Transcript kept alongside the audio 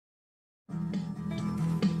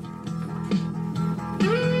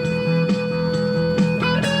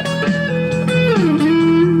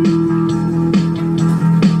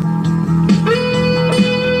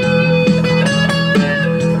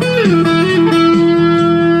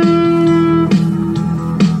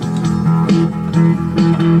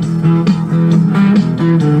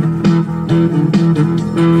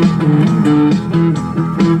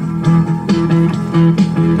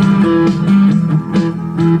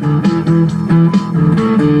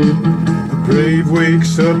The brave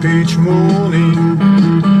wakes up each morning,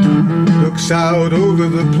 looks out over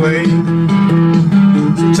the plain.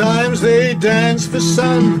 Sometimes they dance for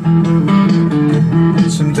sun,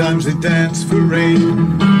 sometimes they dance for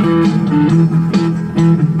rain.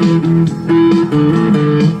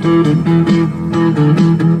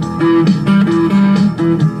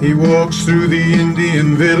 He walks through the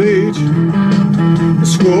Indian village, a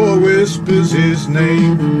squaw whispers his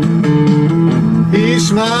name. He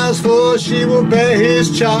smiles, for she will bear his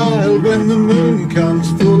child when the moon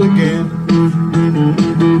comes full again.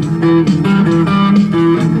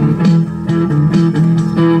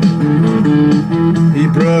 He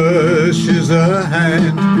brushes her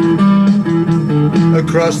hand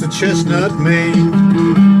across the chestnut mane,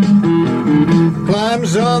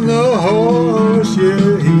 climbs on the horse,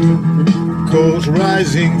 yeah, he calls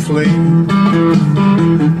rising flame.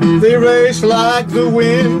 They race like the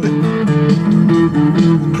wind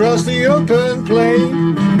across the open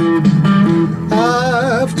plain.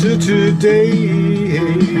 After today,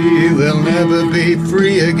 they'll never be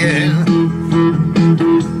free again.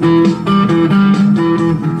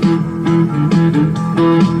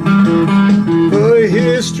 For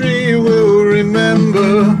history will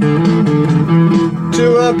remember,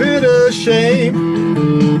 to our bitter shame,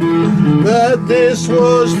 that this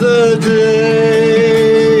was the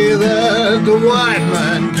day that the white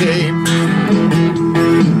man came.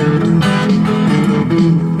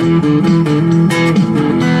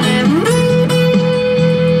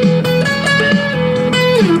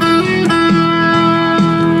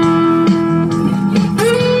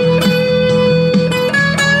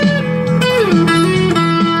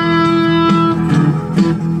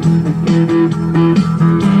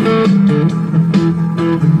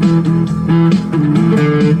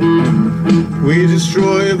 We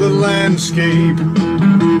destroy the landscape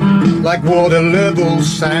like water level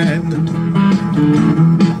sand,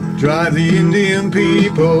 drive the Indian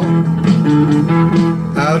people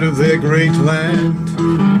out of their great land.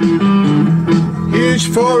 Huge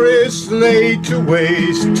forests laid to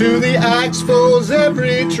waste, to the axe falls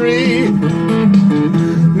every tree.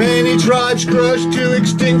 Many tribes crushed to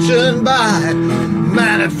extinction by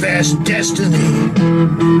manifest destiny.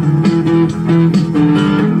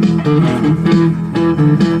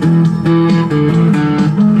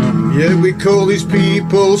 Yet we call these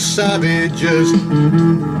people savages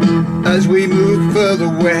as we move further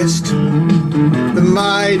west. The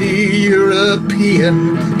mighty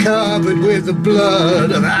European, covered with the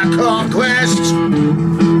blood of our conquest.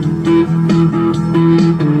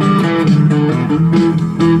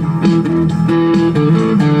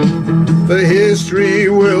 For history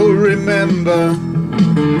will remember,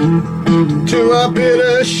 to our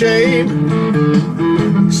bitter shame,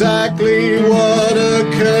 exactly what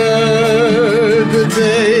occurred the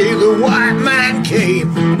day the white man came.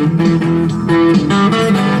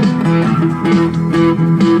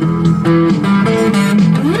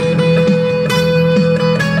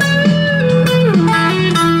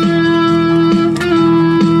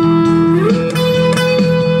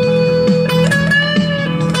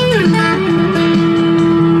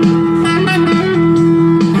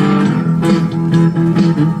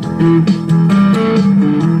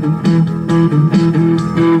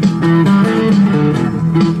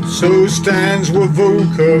 So stands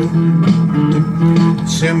Wovoka,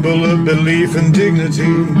 symbol of belief and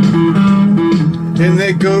dignity. In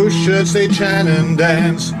their ghost shirts they chant and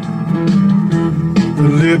dance for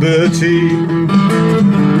liberty.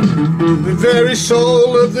 The very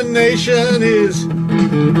soul of the nation is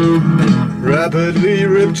rapidly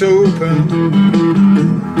ripped open.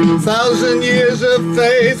 1,000 years of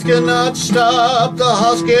faith cannot stop the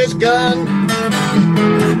Husky's gun.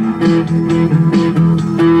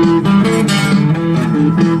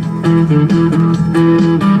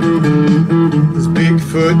 As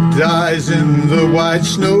Bigfoot dies in the white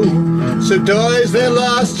snow, so dies their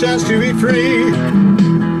last chance to be free.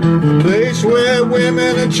 A place where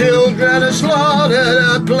women and children are slaughtered,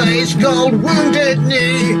 a place called Wounded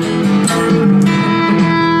Knee.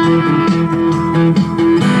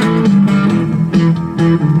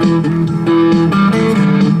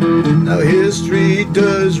 Now history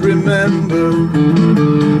does remember,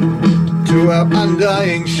 to our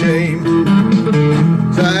undying shame,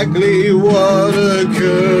 exactly what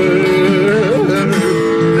occurred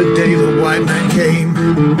the day the white man came.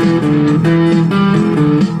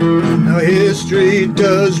 Now history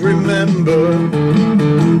does remember,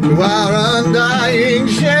 to our undying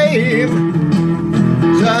shame,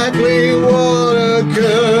 exactly what